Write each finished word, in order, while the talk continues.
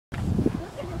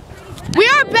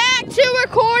are back to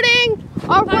recording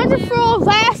our wonderful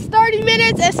last 30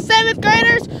 minutes as 7th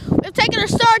graders. We've taken a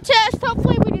STAR test.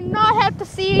 Hopefully we do not have to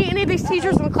see any of these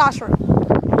teachers in the classroom.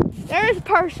 There is a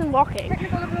person walking.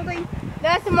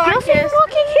 That's Marcus. He's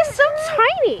walking. He's so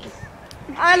tiny.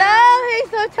 I know, he's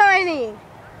so tiny.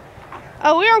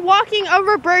 Oh, we are walking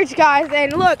over a bridge, guys.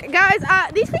 And look, guys,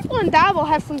 these people in diboll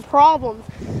have some problems.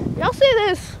 Y'all see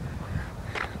this?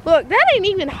 Look, that ain't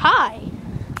even high.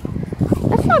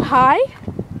 That's not high.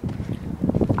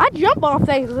 I jump off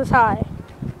things this high.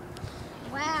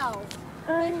 Wow.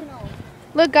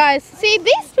 Look, guys. See,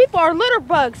 these people are litter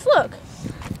bugs. Look.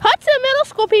 Hudson Middle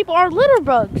School people are litter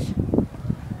bugs.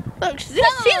 Look, she's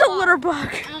a litter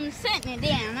bug. I'm setting it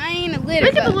down. I ain't a litter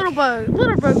Look bug. at the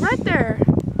litter bug right there.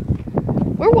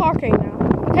 We're walking now.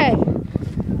 Okay.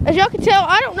 As y'all can tell,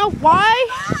 I don't know why.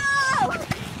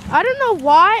 I don't know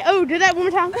why. Oh, do that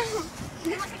one more time.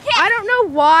 I don't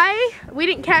know why we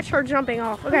didn't catch her jumping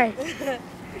off. Okay.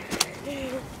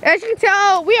 As you can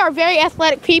tell, we are very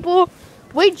athletic people.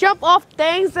 We jump off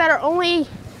things that are only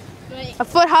a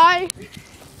foot high.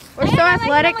 We're so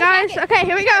athletic, guys. Okay,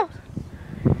 here we go.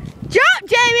 Jump,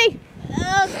 Jamie!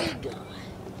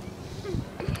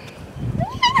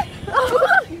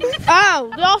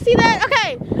 Oh, y'all see that?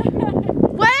 Okay.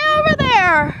 Way over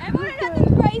there.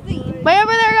 Way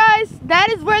over there, guys. That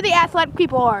is where the athletic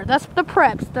people are. That's the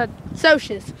preps, the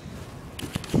socias.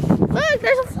 Look,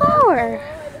 there's a flower.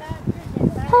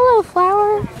 Hello,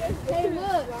 flower.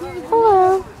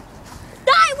 Hello.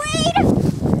 Die, weed!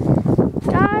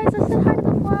 Guys, let's say hi to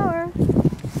the flower.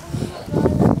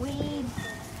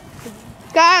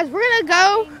 Guys, we're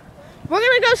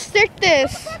gonna go stick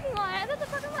this.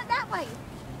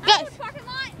 Guys,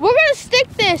 we're gonna stick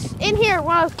this in here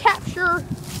while I capture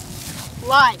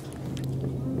light.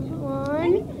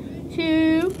 1,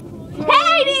 2, 3,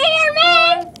 Hey, do you hear me?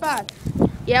 4, 5.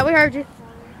 Yeah, we heard you.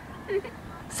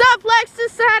 Sup, Lex?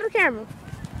 Just say hi to the camera.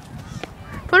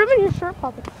 Put them in your shirt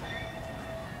pocket.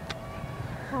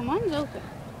 Oh, mine's open.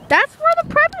 That's where the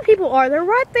preppy people are. They're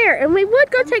right there. And we would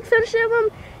go take photos of them,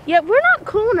 yet we're not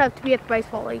cool enough to be at the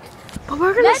baseball league. But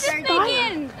we're gonna spy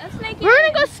on them. We're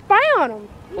gonna go spy on them.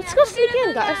 Let's go sneak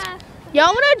in, guys.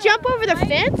 Y'all wanna jump over the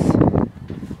fence?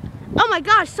 Oh my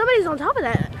gosh, somebody's on top of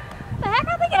that. The heck?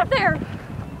 How'd they get up there?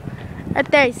 Right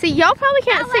there. See, y'all probably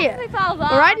can't see it. But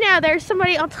right now, there's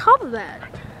somebody on top of that.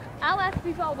 I'll ask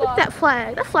me fall Look at that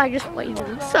flag. That flag just waving.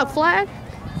 What's up, flag?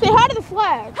 Say hi to the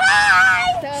flag.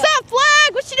 Hi! What's up,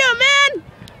 flag? What you doing, man?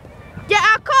 Yeah,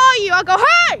 I'll call you. I'll go,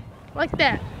 hey! Like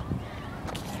that.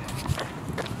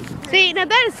 See, now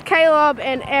that is Caleb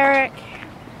and Eric.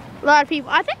 A lot of people.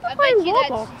 I think they're playing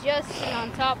volleyball. That's just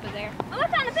on top of there. Oh, I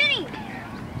found a penny!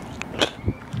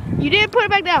 You did put it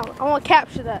back down. I want to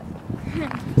capture that.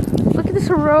 Look at this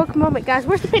heroic moment, guys.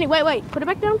 Where's the penny? Wait. Put it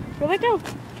back down. Put it back down.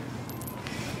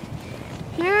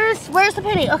 Where's the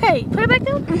penny? Okay, put it back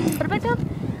down. Put it back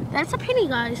down. That's a penny,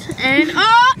 guys. And,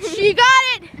 oh, she got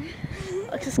it.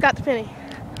 Alexis got the penny.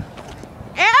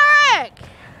 Eric!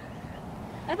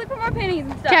 I look for more pennies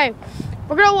and stuff. Okay,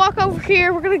 we're going to walk over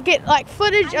here. We're going to get, like,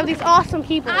 footage of these awesome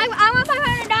people. I want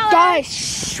 $500. Guys,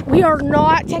 shh, we are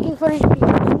not taking footage of people.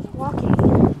 We're just walking.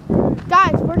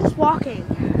 Guys, we're just walking.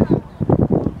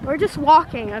 We're just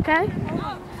walking, okay?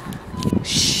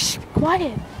 Shh,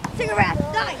 quiet. Cigarettes,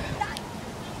 die.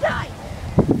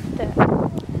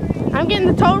 I'm getting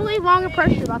the totally wrong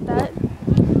impression about that.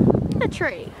 The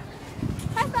tree.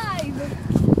 High five.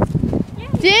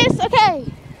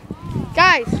 Okay.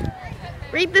 Guys,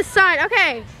 read this sign.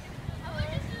 Okay.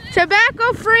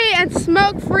 Tobacco free and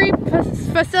smoke free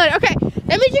facility. Okay,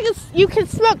 that means you can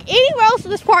smoke anywhere else in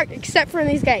this park except for in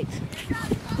these gates.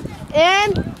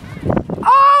 And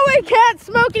oh, we can't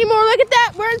smoke anymore. Look at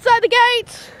that. We're inside the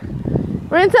gates.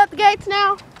 We're inside the gates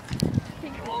now.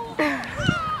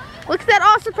 Look at that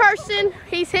awesome person.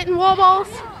 He's hitting wall balls.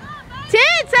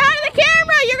 Ted, say hi to the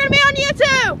camera. You're going to be on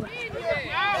YouTube.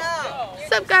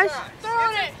 What's up, guys?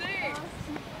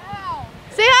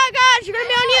 Say hi, guys. You're going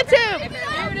to be on YouTube.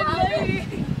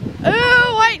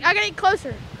 Ooh, wait. I got to get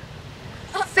closer.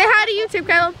 Say hi to YouTube,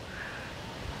 Caleb.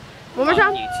 One more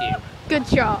time. YouTube. Good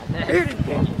job.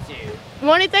 YouTube.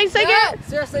 Want anything to say, Gary?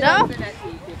 Seriously, No?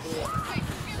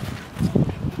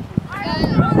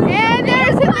 And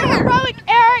there's the heroic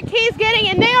Eric. He's getting,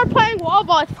 and they are playing wall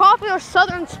ball. It's popular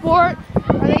Southern sport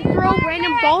where they throw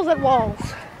random balls at walls.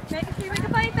 Make a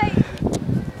funny face.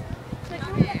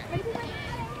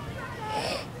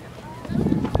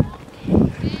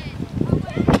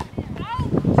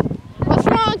 What's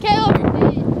wrong, Caleb?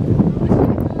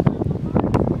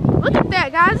 Look at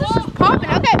that, guys. This is popping.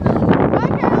 Okay.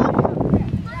 Bye, Caleb.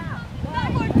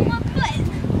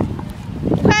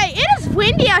 Okay, it is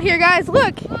windy out here, guys.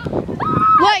 Look.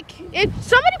 Like, if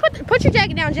somebody put your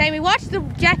jacket down, Jamie. Watch the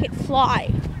jacket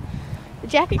fly. The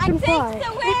jacket can fly. I taste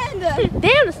the wind.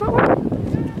 Damn, it's not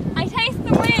working. I taste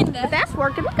the wind. But that's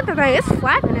working. Look at the thing. It's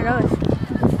flapping at us.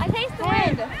 I taste the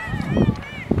wind.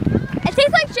 It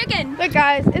tastes like chicken. Look,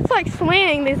 guys. It's like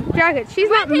swaying these jackets. She's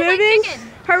not moving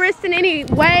her wrist in any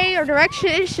way or direction.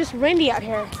 It's just windy out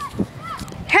here.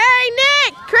 Hey,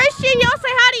 Nick, Christian, y'all say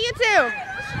hi to you too.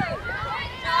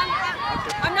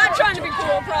 I'm not trying to be cool,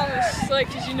 I promise.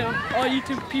 Like, cause you know, all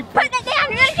YouTube people Put that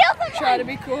down. You're gonna kill someone. try to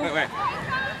be cool. Wait.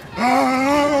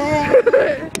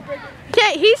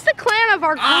 Okay, he's the clown of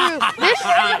our group. This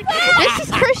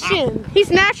is Christian. He's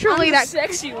naturally I'm the that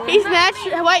sexy one. He's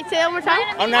naturally. Wait, say it one more time.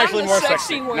 I'm naturally the more sexy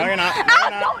sexy. one. No, you're not. No,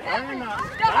 you're not. No, you're not.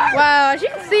 Wow, as you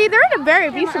can see, they're in a very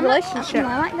abusive relationship.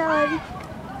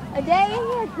 A day in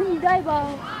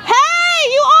diboll. Hey,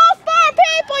 you all-star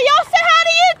people! Y'all say hi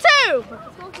to YouTube.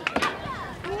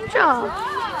 Good job.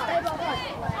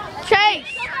 Chase,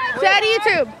 say hi to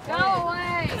YouTube. Go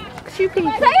away. Two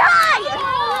people. Say hi.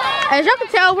 As y'all can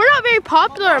tell, we're not very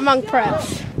popular among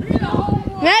preps.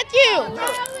 Matthew!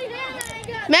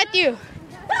 Say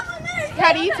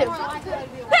hi to YouTube.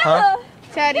 Huh?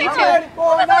 Say hi to YouTube.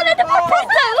 Look at the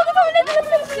pizza. Look at the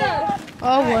pizza.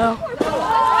 Oh, well.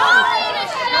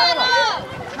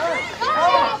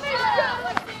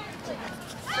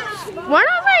 We're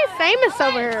not very famous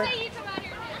over here.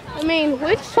 I mean,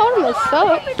 we just told them to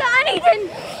suck.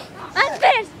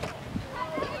 Unfinished.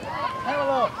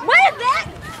 What is that?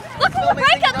 Look at the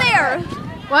break up there.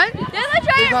 What? There's a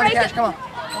giant break up. Come on.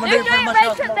 There's a giant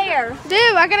break up there.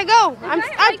 Dude, I gotta go. I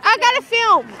gotta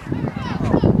film.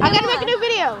 I gotta make a new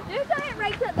video. There's giant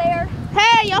breaks up there.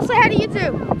 Hey, y'all say hi to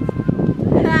YouTube.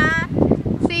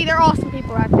 See, they're awesome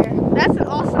people right there. That's an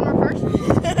awesomer person. In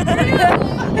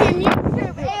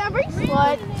YouTube. Hey, Amber, you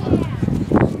slut.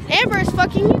 Amber is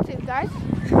fucking YouTube, guys.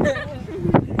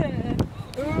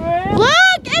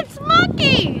 Look, it's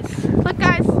monkeys. Look,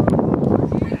 guys.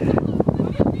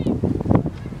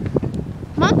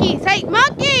 Monkeys. Hey,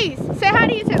 monkeys. Say hi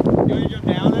to YouTube. You want to jump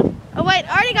down then? Oh, wait. I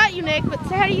already got you, Nick, but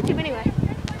say hi to YouTube anyway.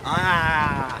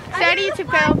 Ah. Say hi to YouTube,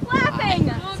 Kyle.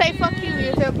 Laughing. Say fuck you,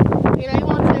 YouTube. You know you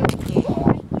want to.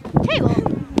 Taylor.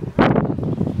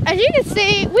 As you can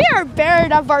see, we are a very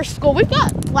diverse school. We've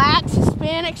got blacks,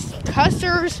 Hispanics,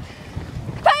 cussers,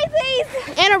 Pisces.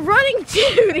 and a running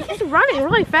dude. He's running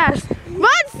really fast.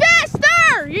 Run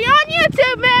faster! You're on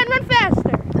YouTube, man. Run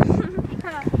faster.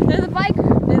 There's a bike.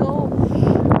 People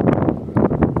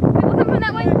coming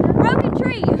that way. Broken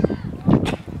tree.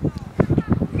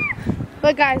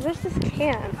 But guys, there's this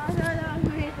can.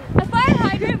 A fire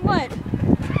hydrant. What?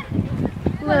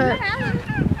 Look.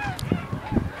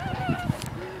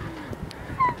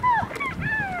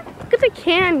 Look at the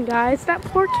can, guys. That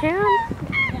poor can.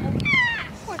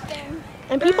 Poor thing.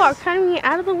 And people are cutting it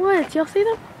out of the woods. Y'all see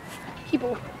them?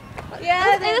 People.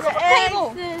 Yeah, there's a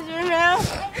table.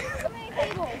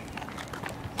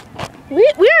 We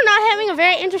are not having a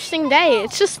very interesting day.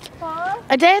 It's just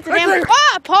a day at the damn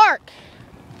park.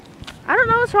 I don't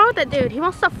know what's wrong with that dude. He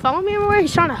wants to follow me everywhere.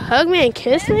 He's trying to hug me and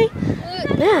kiss me.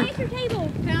 Yeah. Your table.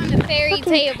 Found a fairy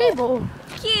Fucking table.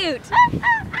 Cute.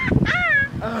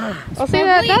 I'll say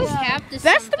that.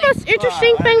 That's the most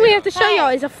interesting thing we have to show y'all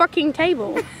is a fucking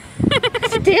table.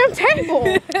 It's a damn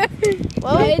table.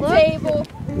 Well, Table.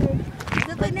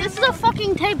 this is a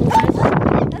fucking table, guys.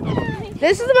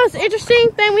 This is the most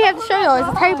interesting thing we have to show y'all is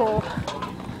a table.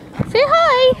 Say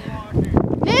hi.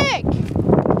 Nick.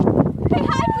 Say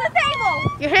hi to the table.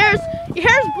 Your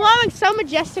hair's blowing so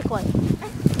majestically.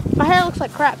 My hair looks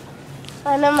like crap.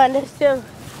 I know mine does too.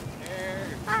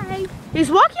 Hi. He's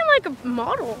walking like a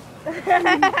model.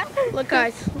 Look,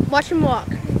 guys, watch him walk.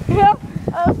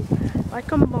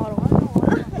 Like a model.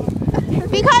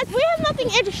 Because we have nothing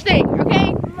interesting,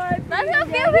 okay? Let's go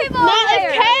few people Now over if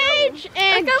there. Paige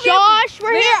and Josh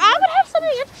were here, I would have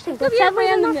something interesting. But Let's go sadly,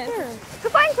 they're not randomness. here. Go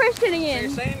find Christian again.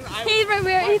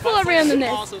 He's full of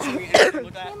randomness.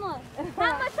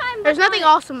 How much time? There's nothing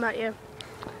awesome about you.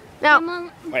 Now,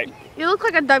 Wait. you look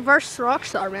like a diverse rock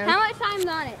star, man. How much time's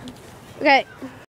on it? Okay.